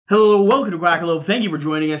Hello, welcome to Quackalope. Thank you for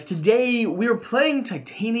joining us. Today, we're playing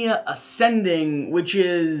Titania Ascending, which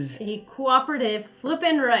is... a cooperative flip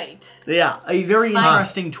and right. Yeah, a very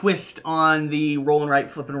interesting twist on the roll and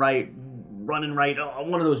right, flip and right, run and right,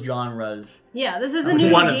 one of those genres. Yeah, this is a new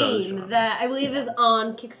game that I believe is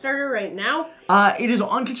on Kickstarter right now. It is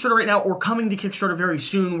on Kickstarter right now, or coming to Kickstarter very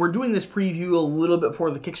soon. We're doing this preview a little bit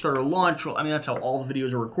before the Kickstarter launch. I mean, that's how all the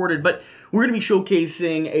videos are recorded, but we're going to be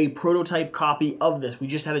showcasing a prototype copy of this. We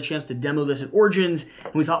just had a chance to demo this at Origins,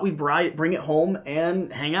 and we thought we'd bring it home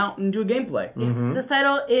and hang out and do a gameplay. Mm-hmm. This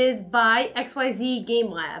title is by XYZ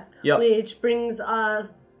Game Lab, which brings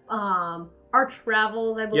us Arch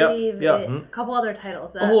Ravels, I believe, a couple other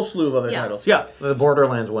titles. A whole slew of other titles, The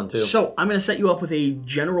Borderlands one, too. So, I'm going to set you up with a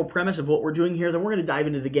general premise of what we're doing here, then we're going to dive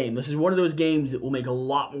into the game. This is one of those games that will make a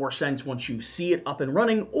lot more sense once you see it up and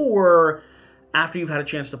running, or after you've had a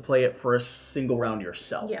chance to play it for a single round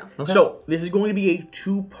yourself. Yeah. Okay. So, this is going to be a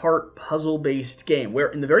two-part puzzle-based game, where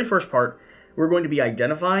in the very first part, we're going to be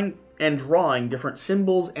identifying and drawing different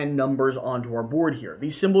symbols and numbers onto our board here.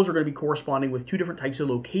 These symbols are going to be corresponding with two different types of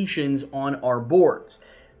locations on our boards.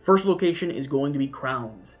 First location is going to be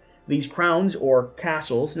crowns. These crowns, or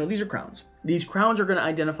castles, no, these are crowns. These crowns are going to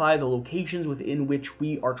identify the locations within which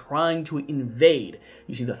we are trying to invade.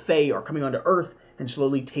 You see the Fae are coming onto Earth and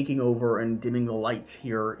slowly taking over and dimming the lights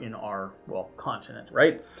here in our, well, continent,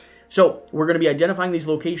 right? So we're going to be identifying these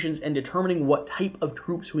locations and determining what type of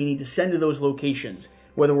troops we need to send to those locations,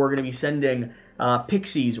 whether we're going to be sending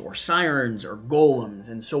pixies or sirens or golems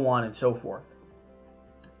and so on and so forth.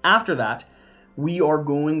 After that, we are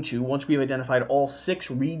going to, once we've identified all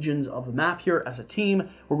 6 regions of the map here as a team,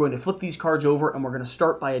 we're going to flip these cards over and we're going to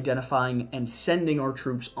start by identifying and sending our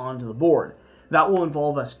troops onto the board. That will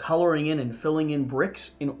involve us coloring in and filling in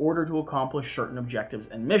bricks in order to accomplish certain objectives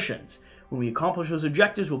and missions. When we accomplish those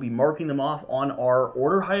objectives, we'll be marking them off on our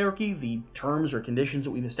order hierarchy, the terms or conditions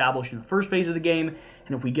that we've established in the first phase of the game,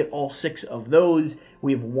 and if we get all 6 of those,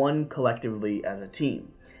 we have won collectively as a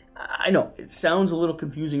team. I know, it sounds a little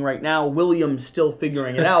confusing right now. William's still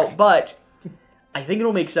figuring it out, but I think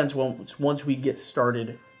it'll make sense once we get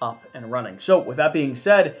started up and running. So, with that being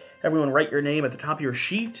said, everyone write your name at the top of your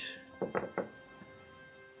sheet.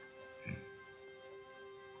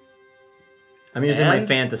 I'm using my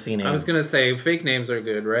fantasy name. I was going to say, fake names are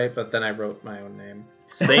good, right? But then I wrote my own name.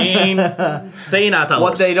 Atalos.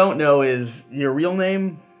 What they don't know is your real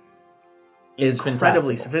name is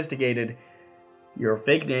incredibly sophisticated. Your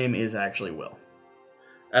fake name is actually Will.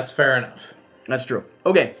 That's fair enough. That's true.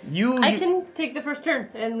 Okay, I can take the first turn,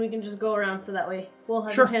 and we can just go around so that way Will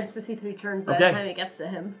has a chance to see 3 turns by the time it gets to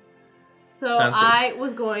him. So I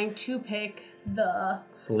was going to pick the...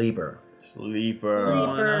 Sleeper, I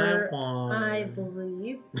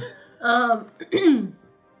believe.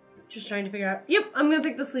 Just trying to figure out. Yep, I'm going to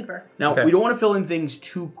pick the sleeper. Now, we don't want to fill in things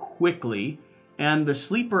too quickly, and the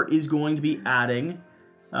sleeper is going to be adding...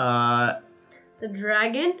 the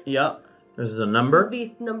dragon. Yep. This is a number. Will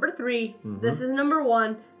be number 3. This is number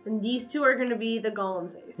 1. And these 2 are going to be the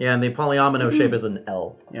golem face. Yeah, and the polyomino shape is an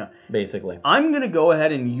L. Yeah, basically. I'm going to go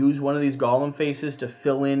ahead and use one of these golem faces to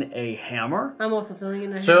fill in a hammer. I'm also filling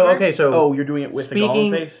in a hammer. Okay, so... Oh, you're doing it with the golem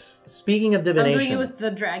face? Speaking of divination... I'm doing it with the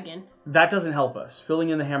dragon. That doesn't help us. Filling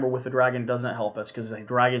in the hammer with the dragon doesn't help us, because the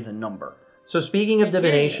dragon's a number. So speaking of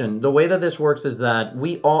divination, the way that this works is that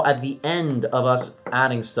we all, at the end of us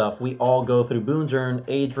adding stuff, we all go through boons earned,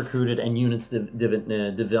 aids recruited, and units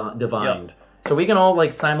divined. Yep. So we can all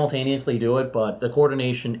like simultaneously do it, but the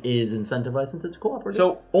coordination is incentivized since it's cooperative.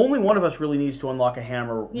 So only one of us really needs to unlock a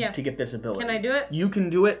hammer to get this ability. Can I do it? You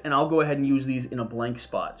can do it, and I'll go ahead and use these in a blank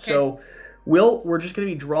spot. Okay. So, Will, we're just going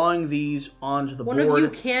to be drawing these onto the board. One of you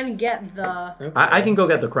can get the... I can go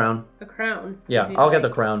get the crown. The crown. Yeah, I'll get the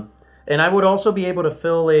crown. And I would also be able to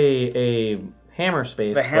fill a hammer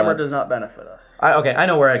space. The hammer does not benefit us. Okay, I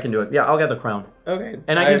know where I can do it. Yeah, I'll get the crown. Okay.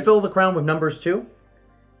 And I can fill the crown with numbers too?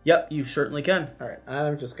 Yep, you certainly can. All right,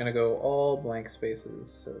 I'm just going to go all blank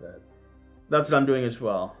spaces so that... That's what I'm doing as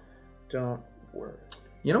well. Don't worry.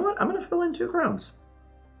 You know what? I'm going to fill in 2 crowns.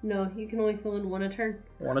 No, you can only fill in 1 a turn.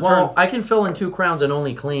 Well, I can fill in 2 crowns and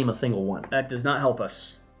only claim a single one. That does not help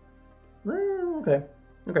us. Okay.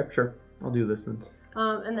 Okay, sure. I'll do this then.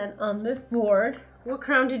 And then on this board, what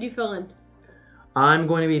crown did you fill in? I'm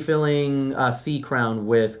going to be filling a C crown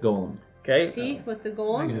with golem. Okay. C with the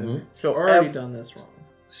golem? So already done this wrong.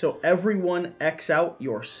 So everyone X out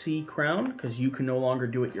your C crown, because you can no longer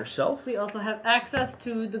do it yourself. We also have access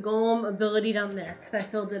to the golem ability down there, because I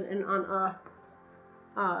filled it in on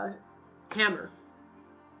a hammer.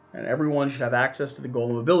 And everyone should have access to the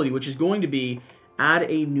golem ability, which is going to be add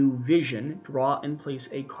a new vision, draw and place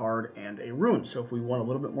a card and a rune. So if we want a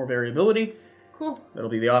little bit more variability, cool. That'll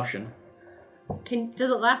be the option.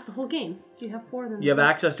 Does it last the whole game? Do you have 4 of them? You have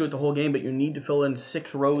access to it the whole game, but you need to fill in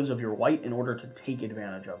 6 rows of your white in order to take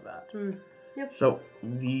advantage of that. Yep. So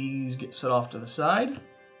these get set off to the side.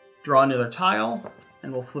 Draw another tile,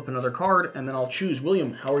 and we'll flip another card, and then I'll choose.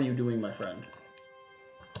 William, how are you doing, my friend?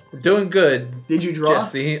 We're doing good. Did you draw?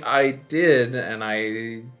 Jesse, I did, and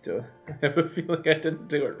I have a feeling I didn't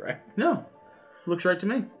do it right. No. Looks right to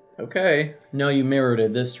me. Okay. No, you mirrored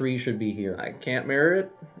it. This 3 should be here. I can't mirror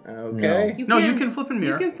it? Okay. You can flip and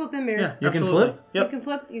mirror. You can flip and mirror. Yeah, you absolutely. can flip? Yep. You can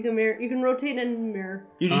flip, you can mirror, you can rotate and mirror.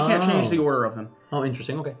 You just can't change the order of them. Oh,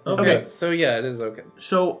 interesting. Okay. Okay, so yeah, it is okay.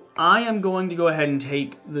 So I am going to go ahead and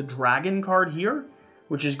take the dragon card here,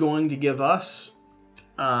 which is going to give us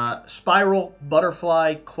spiral,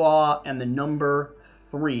 butterfly, claw, and the number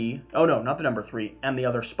 3. Oh no, not the number 3, and the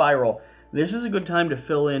other spiral. This is a good time to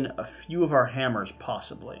fill in a few of our hammers,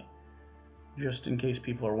 possibly. Just in case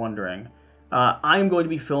people are wondering. I am going to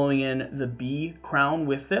be filling in the bee crown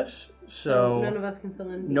with this, so none of us can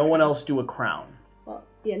fill in. No one else do a crown. Well,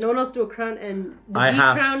 yeah, no one else do a crown, and the bee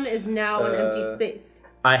crown is now an empty space.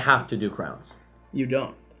 I have to do crowns. You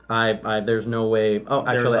don't. There's no way. Oh,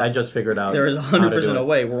 actually, I just figured out. There is 100% a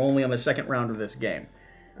way. We're only on the second round of this game.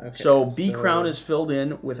 Okay, so bee crown is filled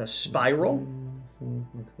in with a spiral.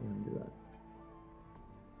 Let's go and do that.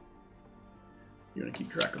 You want to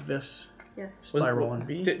keep track of this? Yes. Spiral and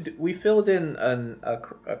bee. We filled in a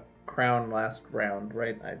crown last round,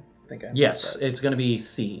 right? I think I Yes, it's going to be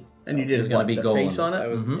C. And you did it's going to be the golem. face on it? I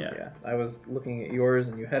was, I was looking at yours,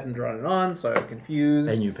 and you hadn't drawn it on, so I was confused.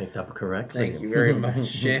 And you picked up correctly. Thank you very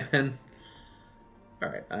much, Jan. All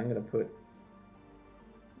right, I'm going to put...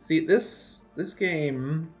 See, this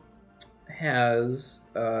game has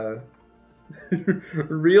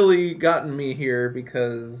really gotten me here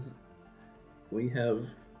because we have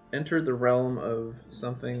entered the realm of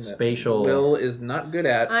something Spatial. that Will is not good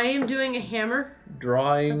at. I am doing a hammer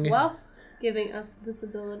drawing as well, giving us this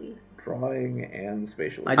ability. Drawing and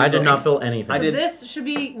spatial. I did not fill anything. So this should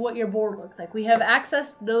be what your board looks like. We have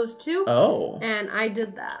accessed those 2. Oh. And I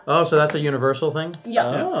did that. Oh, so that's a universal thing? Yeah.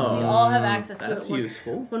 Oh. We all have access to That's it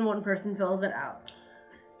useful. when one person fills it out.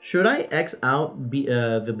 Should I X out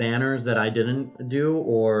the banners that I didn't do,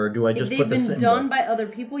 or do I just put the symbol? If they've been done by other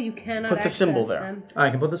people, you cannot Put the access symbol there. them. I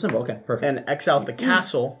can put the symbol. Okay, perfect. And X out the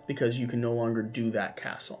castle, because you can no longer do that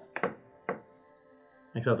castle.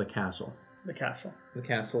 X out the castle. The castle. The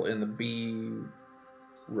castle in the B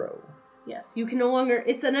row. Yes, you can no longer...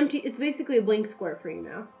 It's an empty... It's basically a blank square for you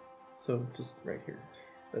now. So just right here.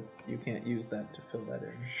 You can't use that to fill that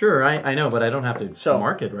in. Sure, I know, but I don't have to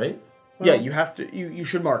mark it, right? Yeah, you have to. You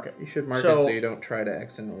should mark it. You should mark it so you don't try to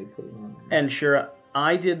accidentally put it on. And sure,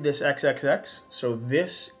 I did this XXX, so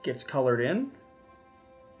this gets colored in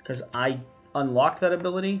because I unlocked that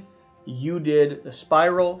ability. You did the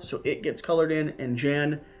spiral, so it gets colored in. And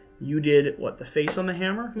Jan, you did what? The face on the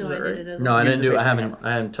hammer? No, I did it. No, I didn't do. I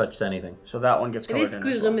haven't touched anything. So that one gets colored in. It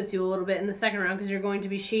basically limits you a little bit in the second round because you're going to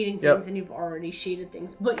be shading things, and you've already shaded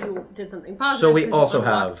things, but you did something positive. So we also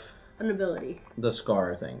have an ability. The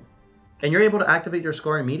scar thing. And you're able to activate your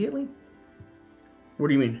scar immediately? What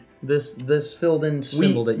do you mean? This filled in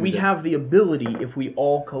symbol that you we did. have the ability if we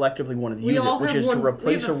all collectively wanted to use it, which is to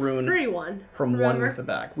replace a rune from one with the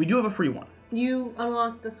back. We do have a free one. You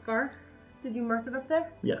unlocked the scar. Did you mark it up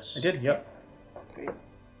there? Yes. I did, yep. Great.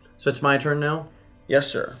 So it's my turn now? Yes,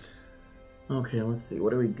 sir. Okay, let's see.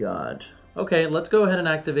 What do we got? Okay, let's go ahead and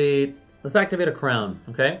activate... Let's activate a crown,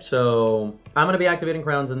 okay? So I'm going to be activating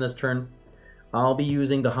crowns in this turn. I'll be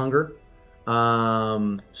using the hunger.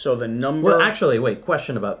 So the number... Well, actually, wait,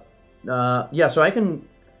 question about... yeah, so I can...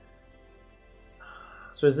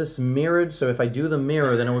 So is this mirrored? So if I do the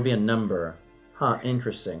mirror, then it would be a number. Huh,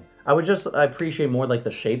 interesting. I appreciate more like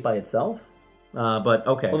the shape by itself. But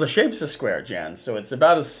okay. Well, the shape's a square, Jan, so it's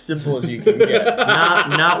about as simple as you can get.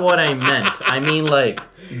 Not what I meant. I mean, like,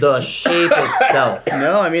 the shape itself.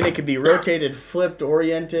 No, I mean, it could be rotated, flipped,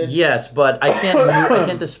 oriented. Yes, but I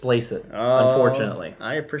can't displace it, unfortunately.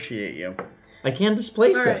 I appreciate you. I can't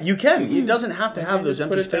displace it. You can. It doesn't have to have those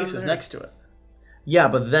empty spaces next to it. Yeah,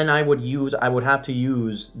 but then I would have to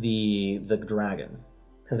use the dragon.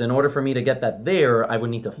 Because in order for me to get that there, I would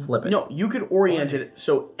need to flip it. No, you could orient it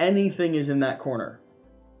so anything is in that corner.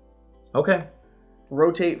 Okay.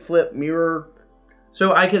 Rotate, flip, mirror.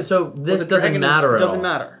 So I can. So this doesn't matter at all. It doesn't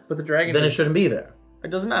matter. But the dragon. Then it shouldn't be there. It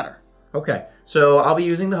doesn't matter. Okay. So I'll be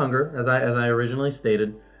using the hunger as I originally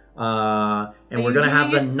stated, and we're gonna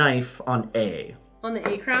have the knife on A. On the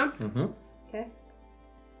A crown. Mm-hmm. Okay.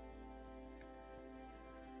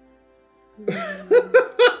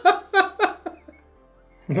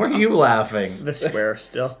 Why are you laughing? The square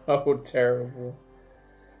still. So terrible.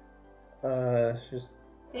 Just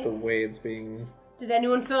the way it's being... Did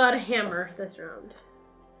anyone fill out a hammer this round?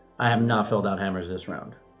 I have not filled out hammers this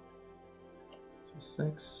round.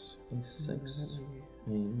 6, 6.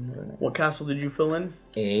 What castle did you fill in?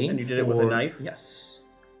 A. And you did it with a knife? Yes.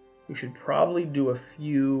 We should probably do a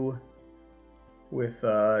few with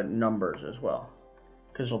numbers as well.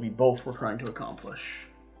 Because it'll be both we're trying to accomplish.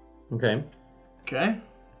 Okay. Okay.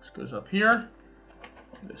 This goes up here.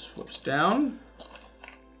 This flips down.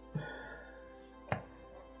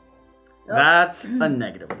 That's a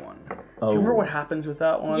negative one. Do you remember what happens with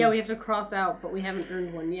that one? Yeah, we have to cross out, but we haven't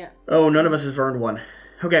earned one yet. Oh, none of us has earned one.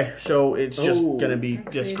 Okay, so it's just going to be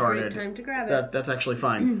discarded. A great time to grab it. That's actually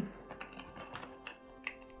fine.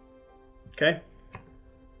 Okay.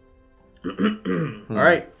 All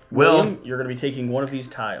right. William, you're going to be taking one of these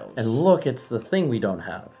tiles. And look, it's the thing we don't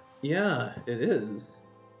have. Yeah, it is.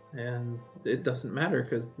 And it doesn't matter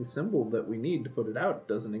because the symbol that we need to put it out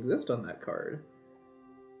doesn't exist on that card.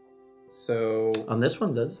 So... On this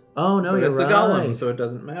one does. Oh, no, it's right. a golem, so it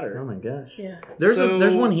doesn't matter. Oh my gosh. Yeah.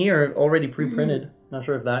 There's one here already pre-printed. Not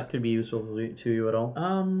sure if that could be useful to you at all.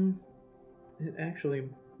 It actually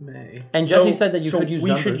may. And Jesse said that you could use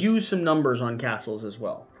numbers. We should use some numbers on castles as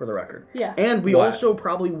well, for the record. Yeah. And we also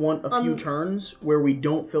probably want a few turns where we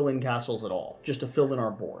don't fill in castles at all, just to fill in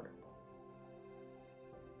our board.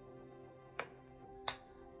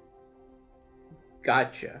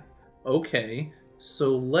 Gotcha. Okay.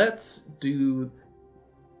 So let's do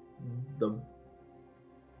the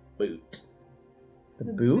boot.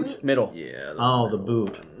 The boot? Middle. Yeah. The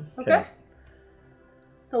boot. Okay.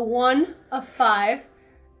 So 1, a 5,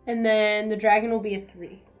 and then the dragon will be a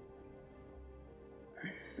 3.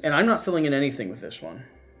 And I'm not filling in anything with this one.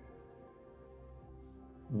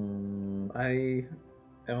 I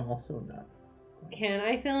am also not. Can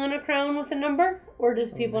I fill in a crown with a number? Or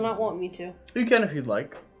does people not want me to? You can if you'd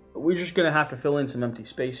like. We're just going to have to fill in some empty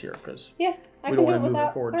space here because yeah, we don't want to move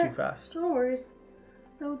it forward too fast. No worries.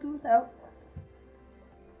 I'll do without.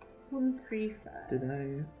 1, 3, 5. Did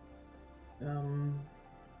I?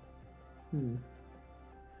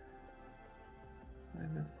 I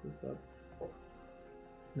messed this up.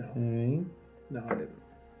 No. Okay. No, I didn't.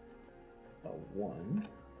 A 1.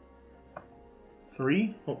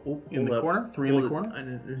 3 in the corner. 3 in the corner. I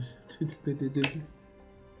didn't.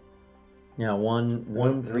 Yeah,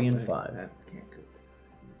 1, 3, and 5. That can't go.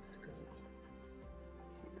 Let's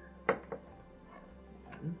go.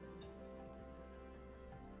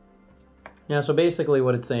 Yeah, so basically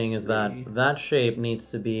what it's saying is that that shape needs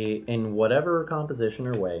to be in whatever composition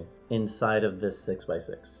or way inside of this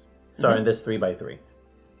 6x6. Sorry, this 3x3.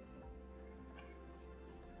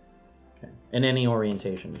 Okay. In any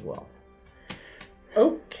orientation as well.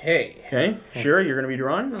 Okay. Okay, sure, you're going to be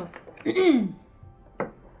drawing? Oh.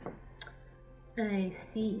 I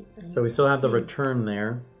see. So we still have the return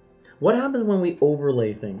there. What happens when we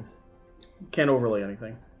overlay things? Can't overlay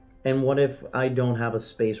anything. And what if I don't have a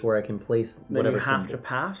space where I can place whatever Then you have symbol? to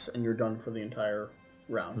pass, and you're done for the entire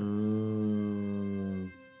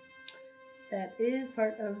round. That is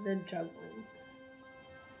part of the juggling.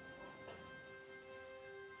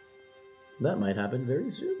 That might happen very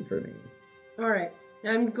soon for me. Alright,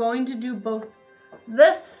 I'm going to do both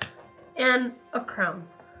this and a crown.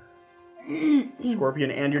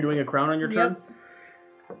 Scorpion, and you're doing a crown on your turn?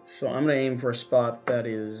 Yep. So I'm going to aim for a spot that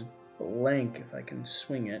is blank if I can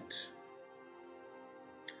swing it.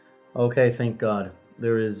 Okay, thank God.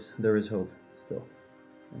 There is hope still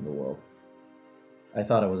in the world. I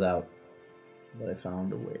thought I was out, but I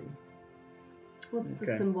found a way. What's the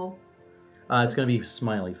symbol? It's going to be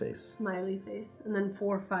smiley face. Smiley face. And then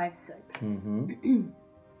 4, 5, 6. Mm-hmm.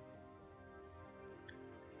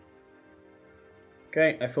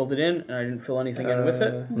 Okay, I filled it in, and I didn't fill anything in with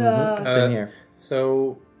it. Same here.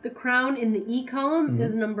 So the crown in the E column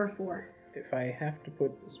is number 4. if I have to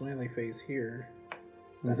put a smiley face here,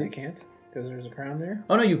 then I can't? Because there's a crown there?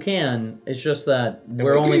 Oh, no, you can. It's just that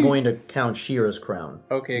we're only going to count Shira's crown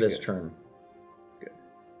this turn. Good.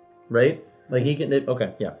 Right? Like, he can...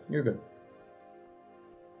 Okay, yeah, you're good.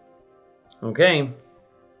 Okay.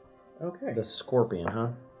 Okay. The scorpion, huh?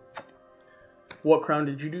 What crown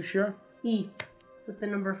did you do, Shira? E, with the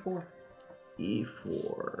number 4.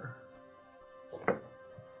 E4.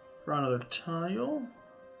 Draw another tile.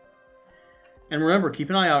 And remember, keep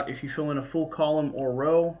an eye out. If you fill in a full column or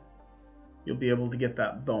row, you'll be able to get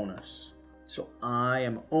that bonus. So I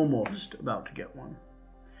am almost about to get one.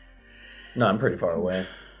 No, I'm pretty far away.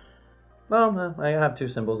 Well, I have 2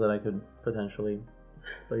 symbols that I could potentially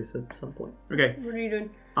place at some point. Okay. What are you doing?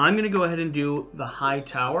 I'm going to go ahead and do the high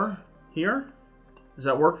tower here. Does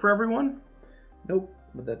that work for everyone? Nope,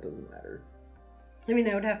 but that doesn't matter. I mean,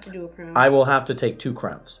 I would have to do a crown. I will have to take 2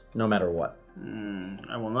 crowns, no matter what.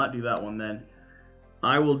 I will not do that one then.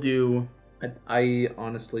 I will do... I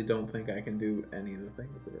honestly don't think I can do any of the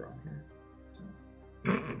things that are on here.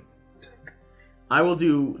 So. I will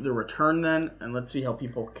do the return then, and let's see how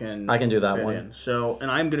people can... I can do that one. In. So, and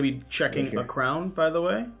I'm going to be checking a crown, by the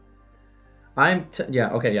way.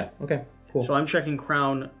 Okay, cool. So I'm checking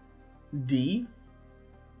crown D,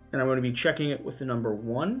 and I'm going to be checking it with the number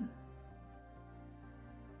 1.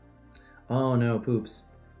 Oh no, poops.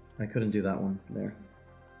 I couldn't do that one there.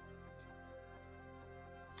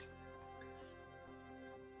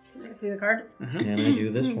 Can I see the card? Can I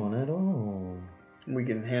do this one at all? We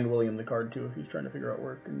can hand William the card too if he's trying to figure out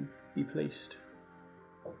where it can be placed.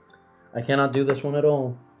 I cannot do this one at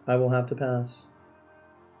all. I will have to pass.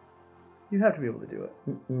 You have to be able to do it.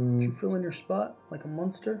 Did you fill in your spot like a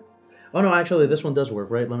monster? Oh no, actually this one does work,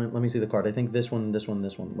 right? Let me see the card. I think this one,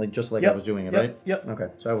 like just like I was doing it, right? Yep. Okay,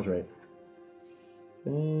 so I was right.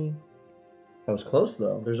 Okay. I was close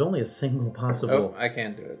though. There's only a single possible. Oh, I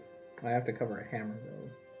can't do it. I have to cover a hammer though.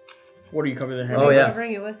 What are you covering the hammer? Oh with? yeah.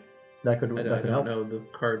 Covering it with. That could I help. don't know. The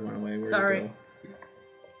card went away. Where'd Sorry. it go?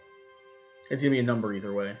 It's going to be a number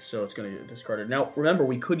either way, so it's going to get discarded. Now, remember,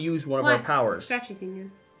 we could use one of our powers. The scratchy thing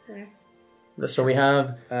is there. So we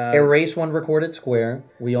have erase 1 recorded square.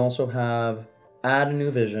 We also have add a new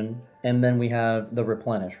vision, and then we have the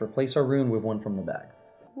replenish. Replace our rune with 1 from the bag.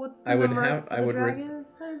 What's the number of the dragon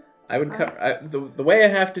this time? I would cover the way I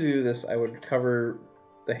have to do this. I would cover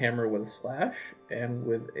the hammer with a slash and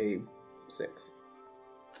with a 6.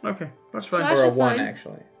 Okay, that's fine. Slash Or a is 1 fine.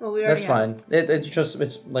 actually. Well, we That's already fine.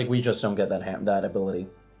 It's like we just don't get that ability.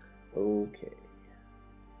 Okay.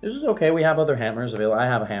 This is okay. We have other hammers available. I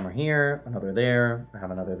have a hammer here, another there. I have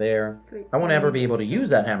another there. Wait, I won't ever be able to use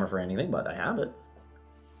that hammer for anything, but I have it.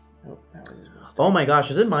 Oh, that was a mistake. Oh my gosh,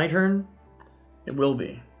 is it my turn? It will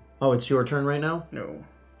be. Oh, it's your turn right now? No.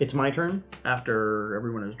 It's my turn? After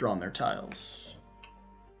everyone has drawn their tiles.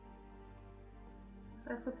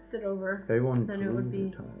 I flipped it over. Everyone Then it would drew be-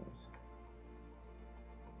 the tiles.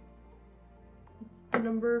 It's the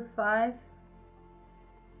number 5.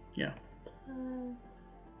 Yeah.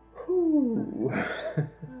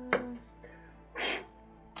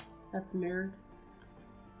 That's mirrored.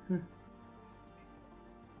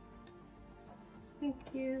 Thank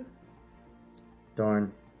you.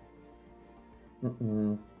 Darn.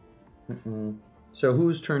 So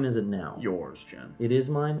whose turn is it now? Yours, Jen. It is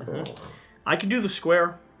mine? Oh. I can do the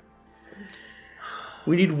square.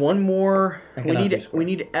 We need one more. We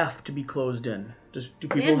need F to be closed in. Do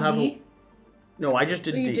people And have? D? No, I just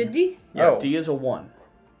did D. You did D? Yeah, Oh. D is a 1.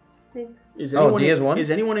 Thanks. Is D anyone is 1? Is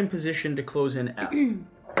anyone in position to close in F?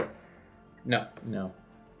 No. No.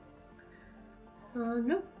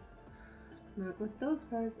 No. Not with those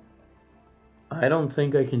cards. I don't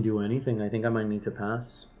think I can do anything. I think I might need to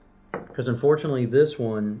pass. Because unfortunately this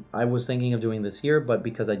one, I was thinking of doing this here, but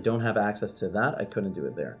because I don't have access to that, I couldn't do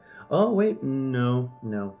it there. Oh, wait. No.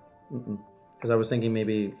 Because I was thinking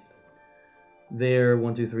maybe there,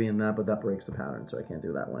 1, 2, 3, and that, but that breaks the pattern, so I can't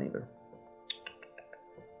do that one either.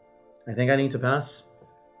 I think I need to pass.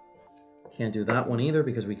 Can't do that one either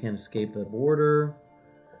because we can't escape the border.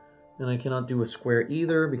 And I cannot do a square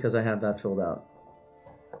either because I have that filled out.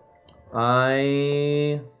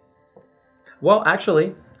 Well,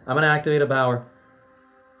 actually, I'm going to activate a power.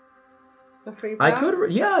 A free I power?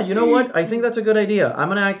 could... Yeah, you know what? I think that's a good idea. I'm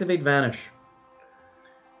going to activate Vanish.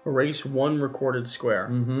 Erase 1 recorded square.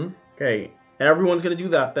 Mm-hmm. Okay, and everyone's going to do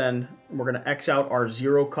that then. We're going to X out our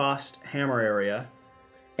 0-cost hammer area.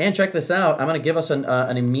 And check this out. I'm going to give us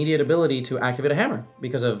an immediate ability to activate a hammer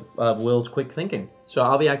because of Will's quick thinking. So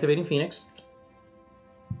I'll be activating Phoenix.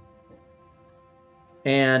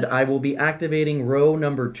 And I will be activating row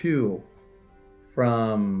number 2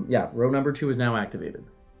 from... Yeah, row number 2 is now activated.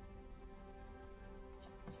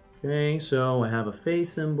 Okay, so I have a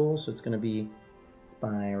face symbol, so it's going to be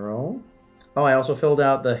spiral. Oh, I also filled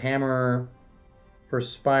out the hammer for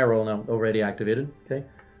spiral. No, already activated. Okay.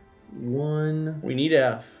 1. We need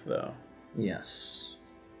F, though. Yes.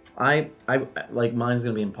 I like mine's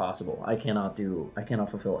gonna be impossible. I cannot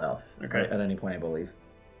fulfill F. Okay. At any point, I believe.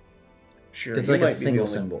 Sure. It's you like a might be single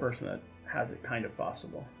the only symbol. person that has it kind of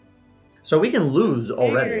possible. So we can lose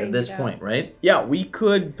already at this Yeah. point, right? Yeah, we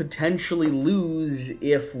could potentially lose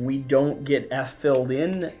if we don't get F filled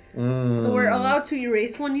in. So we're allowed to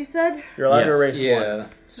erase 1, you said? You're allowed Yes. to erase Yeah. 1.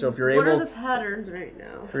 So if you're What are able, the patterns right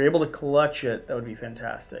now? if you're able to clutch it, that would be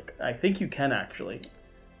fantastic. I think you can actually.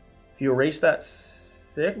 If you erase that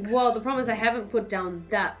 6. Well, the problem is I haven't put down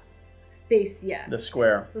that space yet. The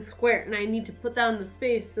square. It's a square, and I need to put down the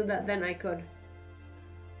space so that then I could.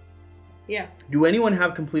 Yeah. Do anyone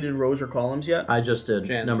have completed rows or columns yet? I just did.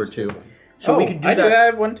 Number 2. So we could do I that. I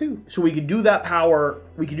have one too. So we could do that power.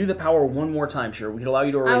 We could do the power one more time, sure. We could allow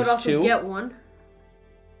you to erase 2. I would also get one.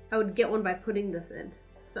 I would get one by putting this in.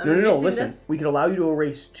 So No, listen. This. We could allow you to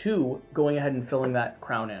erase 2, going ahead and filling that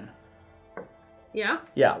crown in. Yeah?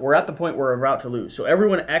 Yeah, we're at the point where we're about to lose. So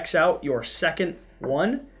everyone X out your second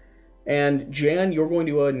one. And Jan, you're going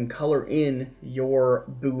to go ahead and color in your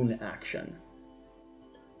boon action.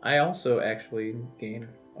 I also actually gain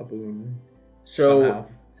a boon. So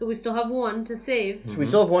we still have 1 to save. So we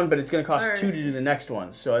still have 1, but it's going to cost All right. 2 to do the next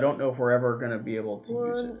one. So I don't know if we're ever going to be able to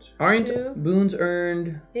use it. Aren't boons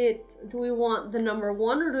earned? Do we want the number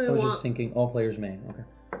 1 or do we want... I was just thinking all players may. Okay.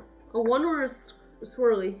 A 1 or a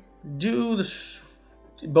swirly? Do the...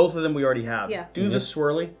 Both of them we already have. Yeah. Do the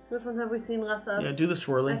swirly. Which ones have we seen less of? Yeah, do the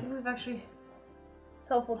swirly. I think we've actually... It's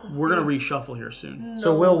helpful to see. We're going to reshuffle here soon.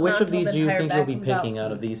 So, Will, which of these do you think you'll be picking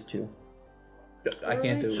out of these 2? I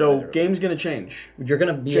can't do it. So, game's going to change. You're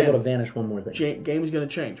going to be able to vanish one more thing. Game's going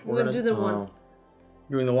to change. We're going to do the 1.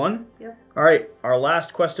 Doing the 1? Yep. All right, our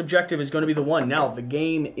last quest objective is going to be the 1. Now, the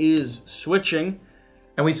game is switching.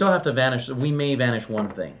 And we still have to vanish. We may vanish one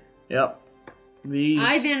thing. Yep.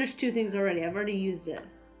 I vanished 2 things already. I've already used it.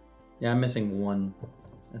 Yeah, I'm missing 1.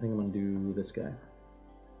 I think I'm going to do this guy.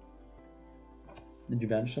 Did you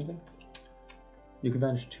vanish something? You can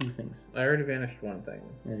vanish 2 things. I already vanished 1 thing.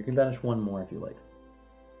 Yeah, you can vanish 1 more if you like.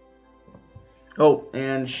 Oh,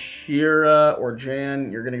 and Shira or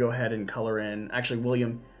Jan, you're going to go ahead and color in... Actually,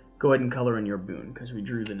 William, go ahead and color in your boon, because we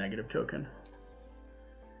drew the negative token.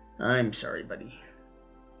 I'm sorry, buddy.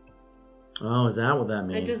 Oh, is that what that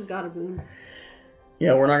means? I just got a boon.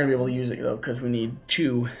 Yeah, we're not going to be able to use it, though, because we need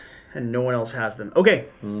 2, and no one else has them. Okay,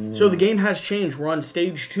 so the game has changed. We're on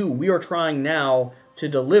stage 2. We are trying now to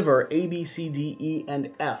deliver A, B, C, D, E, and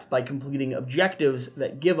F by completing objectives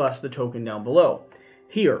that give us the token down below.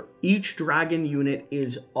 Here, each dragon unit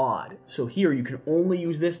is odd. So here, you can only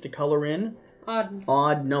use this to color in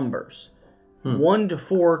odd numbers. 1 to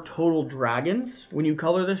 4 total dragons when you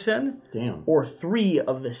color this in. Damn. Or 3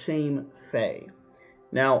 of the same fae.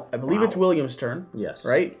 Now, I believe it's William's turn. Yes.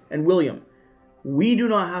 Right? And William, we do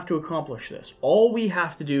not have to accomplish this. All we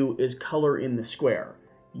have to do is color in the square.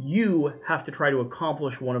 You have to try to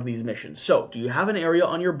accomplish one of these missions. So, do you have an area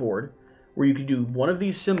on your board where you could do one of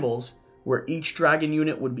these symbols where each dragon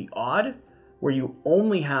unit would be odd, where you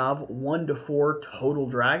only have 1 to 4 total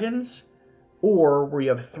dragons, or where you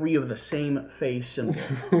have 3 of the same face symbol?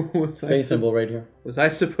 Face symbol right here. Was I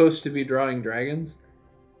supposed to be drawing dragons?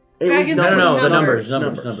 Dragons No, the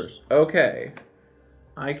numbers. Okay.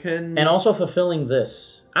 I can... And also fulfilling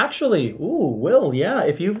this. Actually, Will, yeah,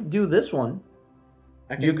 if you do this one,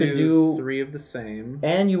 you could do 3 of the same.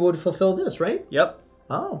 And you would fulfill this, right? Yep.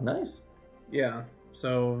 Oh, nice. Yeah,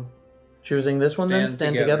 so... Choosing this one then?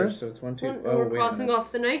 Stand together? So it's 1, 2... We're crossing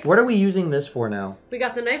off the knife. What are we using this for now? We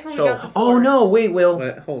got the knife or we got the fork? Oh, no, wait, Will.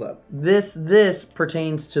 Wait, hold up. This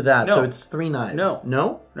pertains to that, No. so it's 3 knives. No.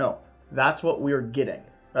 No? No. That's what we're getting.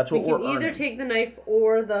 That's what we we're can either earning. take the knife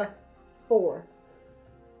or the 4.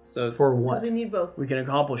 So for what? We need both. We can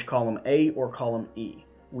accomplish column A or column E.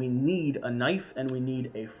 We need a knife and we need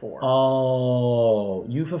a 4. Oh,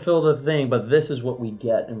 you fulfill the thing, but this is what we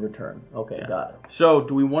get in return. Okay, Yeah. got it. So,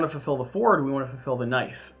 do we want to fulfill the 4 or do we want to fulfill the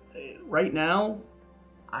knife? Right now,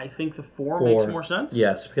 I think the 4 makes more sense.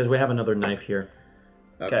 Yes, because we have another knife here.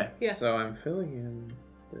 Okay. Yeah. So I'm filling in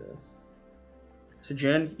this. So,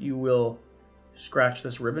 Jen, you will scratch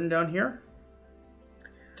this ribbon down here.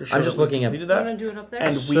 I'm just looking at I'm gonna do it up there.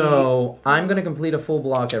 And so I'm going to complete a full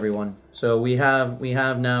block, everyone. So we have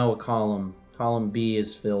now a column. Column B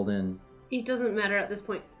is filled in. It doesn't matter at this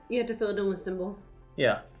point. You have to fill it in with symbols.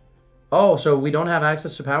 Yeah. Oh, so we don't have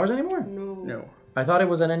access to powers anymore? No. I thought it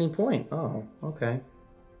was at any point. Oh, okay.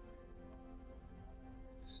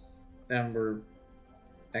 And we're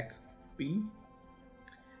XB?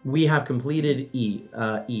 We have completed E.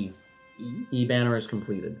 E banner is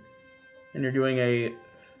completed. And you're doing a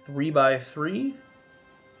 3x3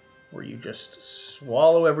 where you just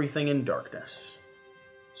swallow everything in darkness.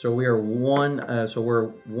 So we are we're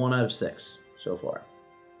 1 out of 6 so far.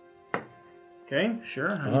 Okay,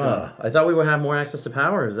 sure. I thought we would have more access to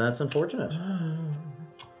powers. That's unfortunate.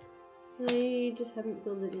 I just haven't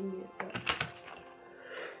filled it in yet.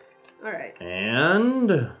 Alright.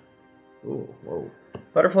 And... Ooh, whoa.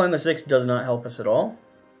 Butterfly on the 6 does not help us at all.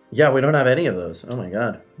 Yeah, we don't have any of those. Oh my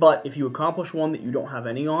god. But if you accomplish one that you don't have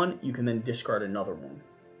any on, you can then discard another one.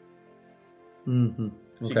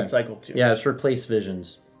 Mm-hmm. So you can cycle 2. Yeah, it's replace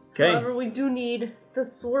visions. Okay. However, we do need the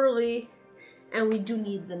swirly, and we do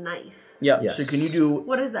need the knife. Yeah, yes. So can you do...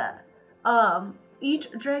 What is that?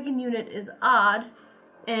 Each dragon unit is odd,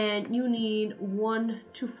 and you need 1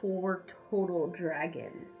 to 4 total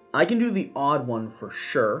dragons. I can do the odd one for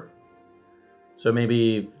sure. So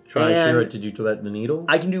maybe try Shira to do the needle?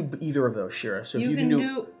 I can do either of those, Shira. So if you can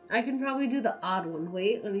do... I can probably do the odd one.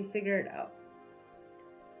 Wait, let me figure it out.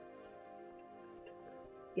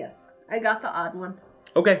 Yes, I got the odd one.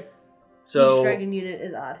 Okay. So each dragon unit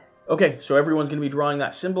is odd. Okay, so everyone's going to be drawing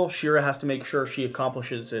that symbol. Shira has to make sure she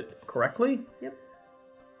accomplishes it correctly. Yep.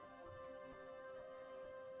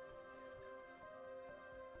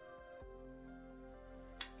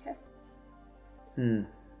 Okay.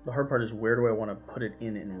 The hard part is where do I want to put it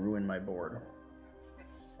in and ruin my board?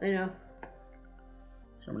 I know.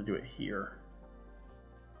 So I'm going to do it here.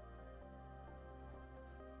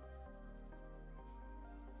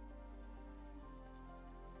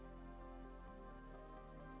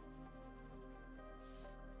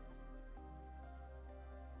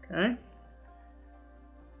 Okay.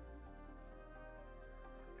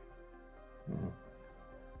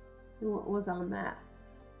 What was on that?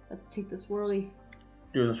 Let's take the swirly.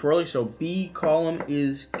 Doing the swirly, so B column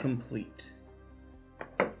is complete.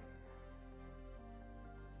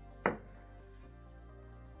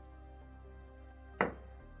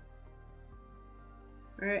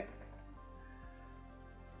 Alright.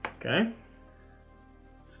 Okay.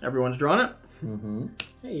 Everyone's drawn it? Mm-hmm.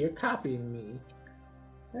 Hey, you're copying me.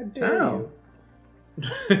 How dare you?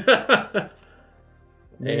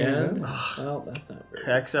 And well, that's not very.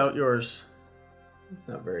 X out yours. That's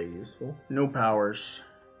not very useful. No powers.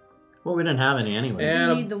 Well, we didn't have any anyway.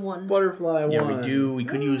 You need the one. Butterfly Yeah, one. we do. We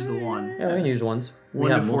could use the one. Yeah, we can use ones.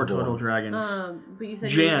 1 to 4 total dragons. But you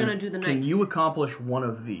said Jan, you were gonna do the knife. can you accomplish one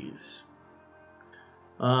of these?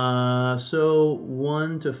 So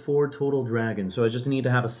 1 to 4 total dragons. So I just need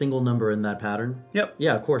to have a single number in that pattern? Yep.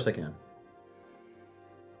 Yeah, of course I can.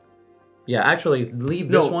 Yeah, actually, leave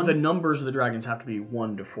this one. The numbers of the dragons have to be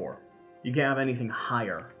 1 to 4. You can't have anything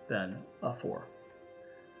higher than a 4.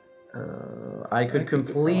 I could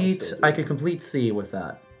complete C with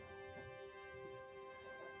that.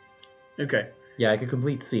 Okay. Yeah, I could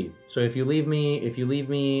complete C. So if you leave me,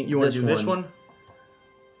 You want to do this one?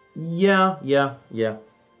 Yeah.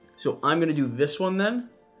 So I'm going to do this one then.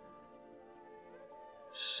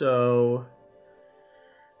 So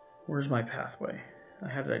where's my pathway? I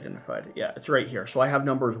had it identified. Yeah, it's right here. So I have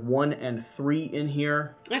numbers 1 and 3 in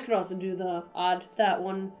here. I could also do the odd, that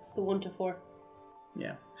one, the 1 to 4.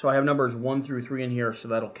 Yeah. So I have numbers 1 through 3 in here, so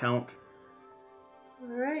that'll count.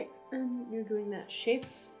 Alright, and you're doing that shape.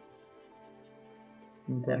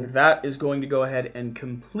 And that is going to go ahead and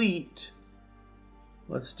complete.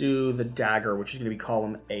 Let's do the dagger, which is going to be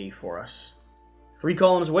column A for us. 3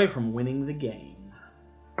 columns away from winning the game.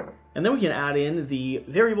 And then we can add in the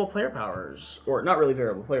variable player powers, or not really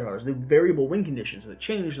variable player powers, the variable win conditions that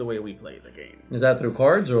change the way we play the game. Is that through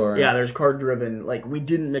cards or? Yeah, there's card-driven. Like, we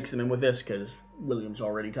didn't mix them in with this because William's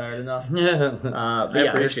already tired enough. Yeah.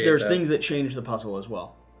 There's things that change the puzzle as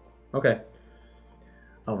well. Okay.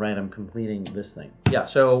 All right, I'm completing this thing. Yeah,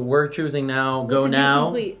 so we're choosing now. Go What did now. you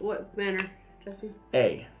complete? What manner, Jesse?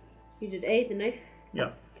 A. You did A, the knife?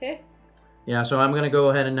 Yeah. Okay. Yeah, so I'm going to go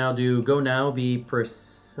ahead and now do go now, be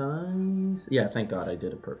precise. Yeah, thank God I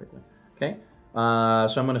did it perfectly. Okay. So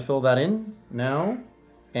I'm going to fill that in now.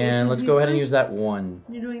 So and let's go ahead and use that 1.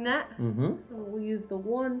 You're doing that? Mm-hmm. We'll use the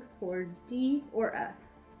 1 for D or F.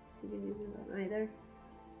 You can use it on either.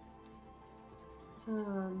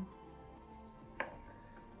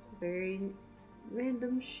 Very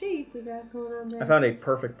random shape we got going on there. I found a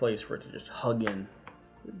perfect place for it to just hug in.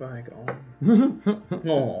 Goodbye, Golem.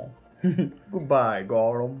 Oh. Goodbye,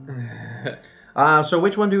 Golem. So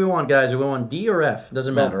which one do we want, guys? Do we want D or F?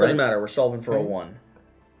 Doesn't matter, right? Doesn't matter. We're solving for a 1.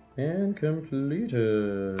 And completed.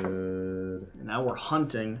 Now we're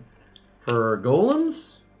hunting for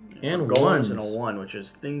golems and golems ones. and a 1, which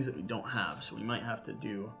is things that we don't have. So we might have to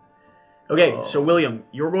do... Okay, so William,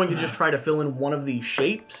 you're going to just try to fill in one of these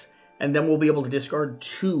shapes, and then we'll be able to discard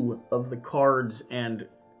 2 of the cards and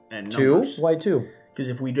numbers. 2? Why 2? Because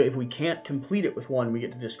if we can't complete it with 1, we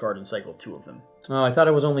get to discard and cycle 2 of them. Oh, I thought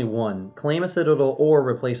it was only 1. Claim a citadel or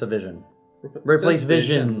replace a vision. Replace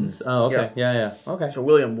visions. Oh, okay. Yeah. Okay. So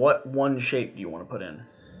William, what 1 shape do you want to put in?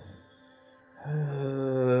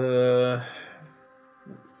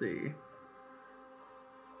 Let's see.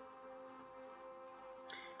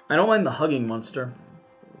 I don't mind the hugging monster.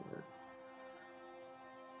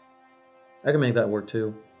 I can make that work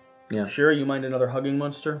too. Yeah. Sure, you mind another hugging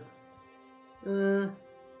monster?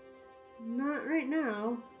 Not right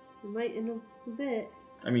now. We might in a bit.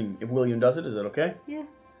 I mean, if William does it, is that okay? Yeah.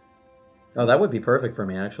 Oh, that would be perfect for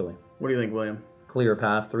me, actually. What do you think, William? Clear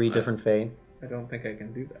path, 3 different Fae. I don't think I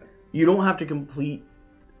can do that. You don't have to complete...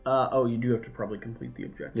 oh, you do have to probably complete the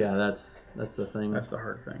objective. Yeah, that's the thing. That's the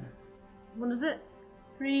hard thing. What is it?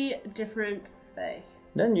 3 different Fae.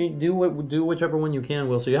 Then you do whichever one you can,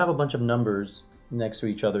 Will. So you have a bunch of numbers next to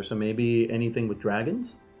each other, so maybe anything with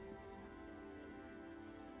dragons?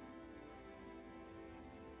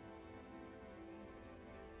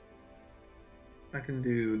 I can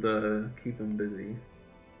do the keep him busy.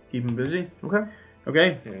 Keep him busy? Okay.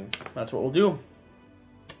 Okay, Yeah. that's what we'll do.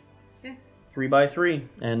 Okay. 3 by 3.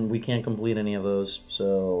 And we can't complete any of those,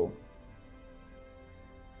 so...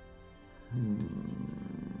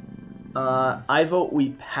 I vote we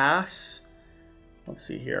pass. Let's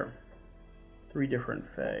see here. 3 different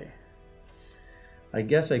Fae. I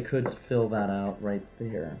guess I could fill that out right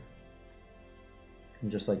there.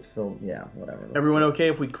 And just like fill, yeah, whatever. Everyone okay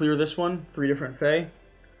if we clear this one? 3 different Fae?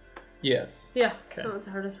 Yes. Yeah. Okay. That's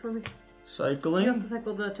the hardest for me. Cycling. You also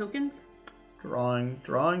cycle the tokens? Drawing.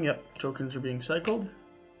 Yep, tokens are being cycled.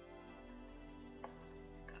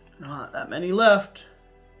 Not that many left.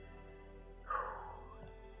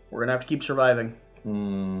 We're gonna have to keep surviving.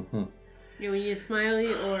 Mm-hmm. Yeah, we need a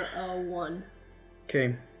smiley or a 1.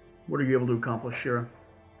 Okay, what are you able to accomplish, Shira?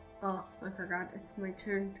 Oh, I forgot. It's my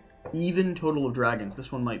turn. Even total of dragons.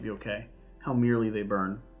 This one might be okay. How merely they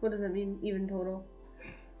burn. What does that mean, even total?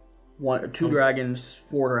 2 dragons,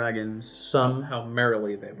 4 dragons. Some. How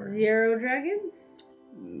merrily they were. 0 dragons?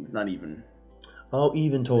 Not even. Oh,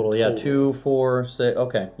 even total. Yeah, 2, 4, 6.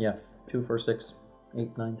 Okay, yeah. 2, 4, 6,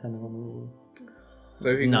 8, 9, 10, 11. So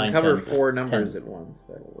if you can 9, cover 10, 4 numbers 10. at once,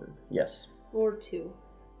 that'll work. Yes. Or 2.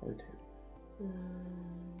 Or 2.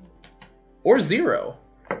 Or 0.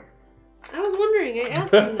 I was wondering. I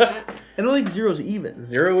asked him that. I don't think 0's even.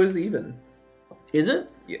 0 is even. Is it?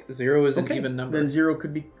 Yeah, 0 is Okay, an even number. Then 0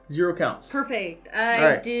 could be 0 counts. Perfect. I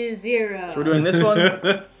Right. do 0. So we're doing this one.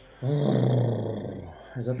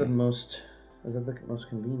 Is that the most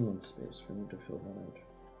convenient space for me to fill that out?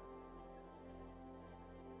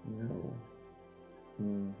 No.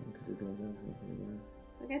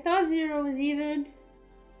 Like, I thought 0 was even.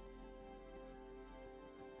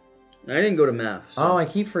 I didn't go to math. So. Oh, I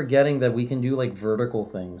keep forgetting that we can do like vertical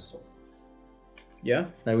things. Yeah?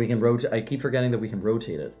 That we can rotate. I keep forgetting that we can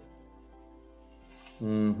rotate it.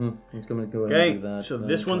 Mm-hmm. I'm gonna go ahead and do that. So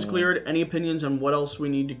this one's cleared. Any opinions on what else we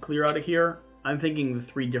need to clear out of here? I'm thinking the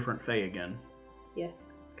 3 different Fae again. Yeah.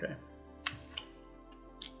 Okay.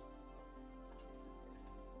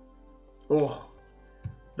 Oh,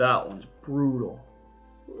 that one's brutal.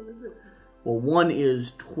 What is it? Well, one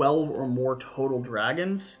is 12 or more total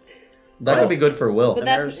dragons. That could be good for Will. But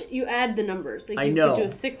that's you add the numbers. Like, I you know. could do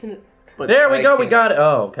a 6 and a... But there we go. We can't- got it.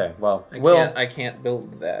 Oh, okay. Well, I can't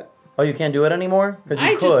build that. Oh, you can't do it anymore? Because you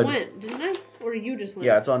I could. just went, didn't I? Or you just went?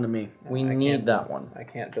 yeah, it's on to me. We I need can't- that one. I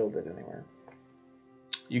can't build it anywhere.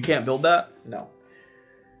 You can't build that? No.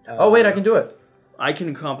 Oh, wait, I can do it. I can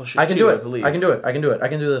accomplish it I can too, do I it. believe. I can do it. I can do it. I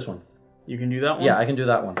can do this one. You can do that one? Yeah, I can do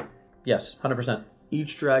that one. Yes, 100%.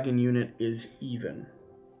 Each dragon unit is even.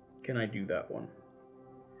 Can I do that one?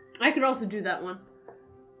 I could also do that one.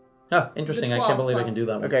 Oh, interesting. I 12 can't believe I can plus. do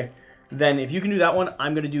that one. Okay. Then if you can do that one,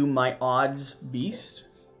 I'm going to do my odds beast.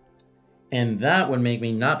 And that would make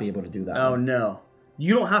me not be able to do that Oh, one. no.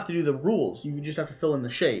 You don't have to do the rules. You just have to fill in the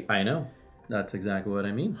shape. I know. That's exactly what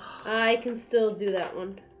I mean. I can still do that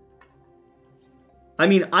one. I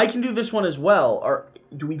mean, I can do this one as well. Or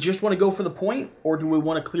do we just want to go for the point? Or do we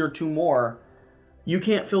want to clear 2 more? You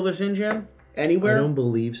can't fill this in, Jen? Anywhere? I don't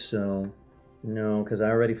believe so. No, because I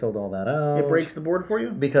already filled all that out. It breaks the board for you?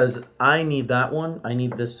 Because I need that one. I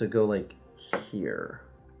need this to go like here.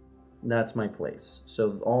 That's my place.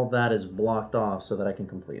 So all that is blocked off so that I can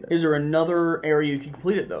complete it. Is there another area you can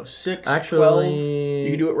complete it, though? 6, Actually, 12? You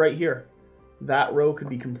can do it right here. That row could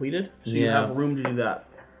be completed, so you Yeah. have room to do that.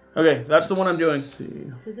 Okay, that's the one I'm doing. Let's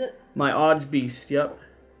see. Is it? My odds beast, yep.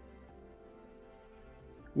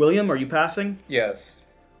 William, are you passing? Yes.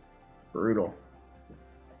 Brutal.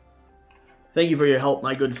 Thank you for your help,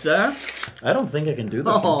 my good sir. I don't think I can do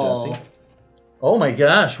this Oh. one, Jesse. Oh my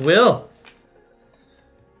gosh, Will.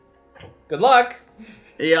 Good luck.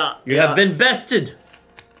 Yeah. You have been bested.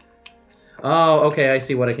 Oh, okay, I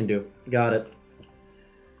see what I can do. Got it.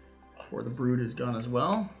 Before the brood is gone as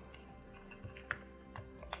well.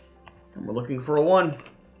 And we're looking for a 1.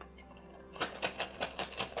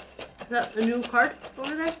 Is that a new card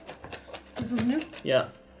over there? This is new? Yeah.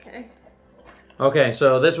 Okay. Okay,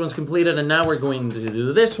 so this one's completed, and now we're going to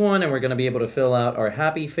do this one, and we're going to be able to fill out our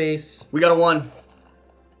happy face. We got a 1.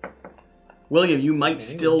 William, you might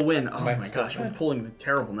still win. Oh my gosh, I'm pulling the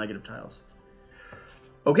terrible negative tiles.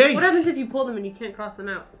 Okay. What happens if you pull them and you can't cross them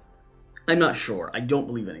out? I'm not sure. I don't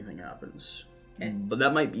believe anything happens. Okay. But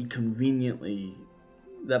that might be convenient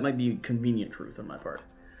truth on my part.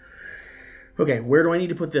 Okay, where do I need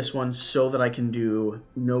to put this one so that I can do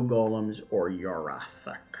no golems or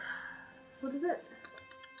Yarathak? What is it?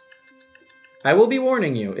 I will be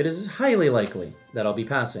warning you, it is highly likely that I'll be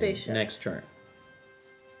passing Spaceship. next turn.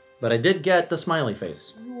 But I did get the smiley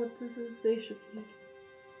face. What does a spaceship do?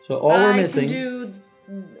 So all we're missing...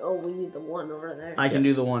 we need the one over there. I can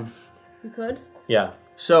do the one. You could? Yeah.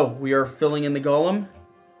 So, we are filling in the golem.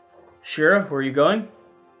 Shira, where are you going?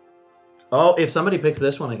 Oh, if somebody picks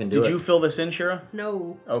this one, I can do it. Did you fill this in, Shira?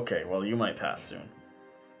 No. Okay, well, you might pass soon.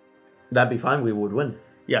 That'd be fine, we would win.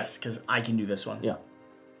 Yes, because I can do this one. Yeah.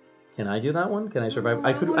 Can I do that one? Can I survive?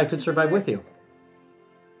 I could survive with you.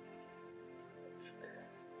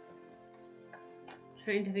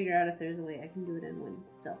 Trying to figure out if there's a way I can do it and win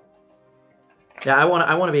still. Yeah, I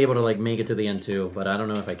want to be able to like make it to the end too, but I don't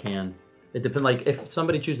know if I can. It depends. Like if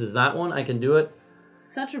somebody chooses that one, I can do it.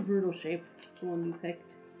 Such a brutal shape, the one you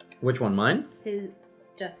picked. Which one? Mine?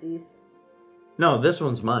 Jesse's. No, this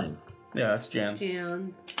one's mine. Yeah, that's Jan's.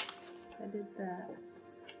 Jan's. I did that.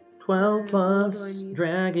 12 plus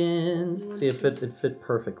dragons. See, it fit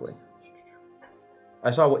perfectly. I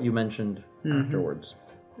saw what you mentioned afterwards.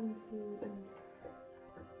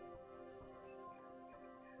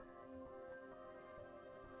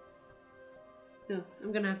 No,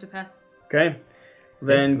 I'm gonna have to pass. Okay.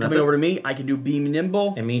 Then coming over to me, I can do Beam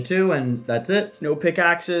Nimble. And me too, and that's it. No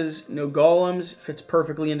pickaxes, no golems. Fits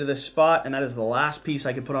perfectly into this spot, and that is the last piece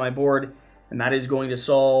I can put on my board. And that is going to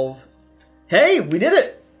solve... Hey, we did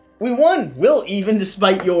it! We won! Will, even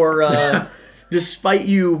despite your... despite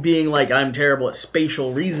you being like, I'm terrible at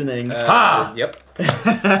spatial reasoning. Ha! Yep.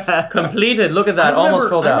 Completed. Look at that. Almost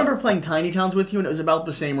filled out. I remember playing Tiny Towns with you, and it was about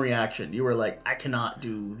the same reaction. You were like, I cannot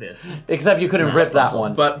do this. Except you couldn't rip that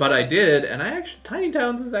one. But I did, and Tiny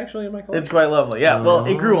Towns is actually in my collection. It's quite lovely. Yeah, well,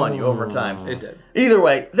 it grew on you over time. It did. Either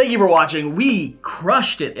way, thank you for watching. We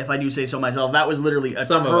crushed it, if I do say so myself. That was literally a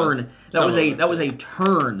turn. That was a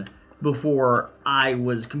turn before I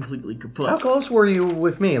was completely kaput. How close were you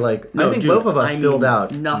with me? Like, I think both of us filled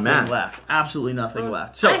out nothing max. left. Absolutely nothing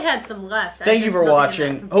left. So I had some left. Thank you for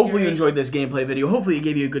watching. Hopefully you enjoyed this gameplay video. Hopefully it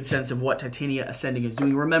gave you a good sense of what Titania Ascending is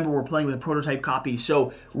doing. Remember, we're playing with a prototype copy,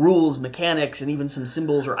 so rules, mechanics, and even some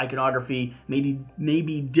symbols or iconography may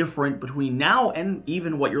be different between now and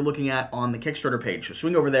even what you're looking at on the Kickstarter page. So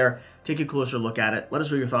swing over there, take a closer look at it. Let us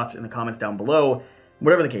know your thoughts in the comments down below.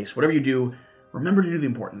 Whatever the case, whatever you do, remember to do the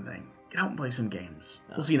important thing. Get out and play some games.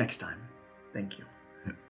 We'll see you next time. Thank you.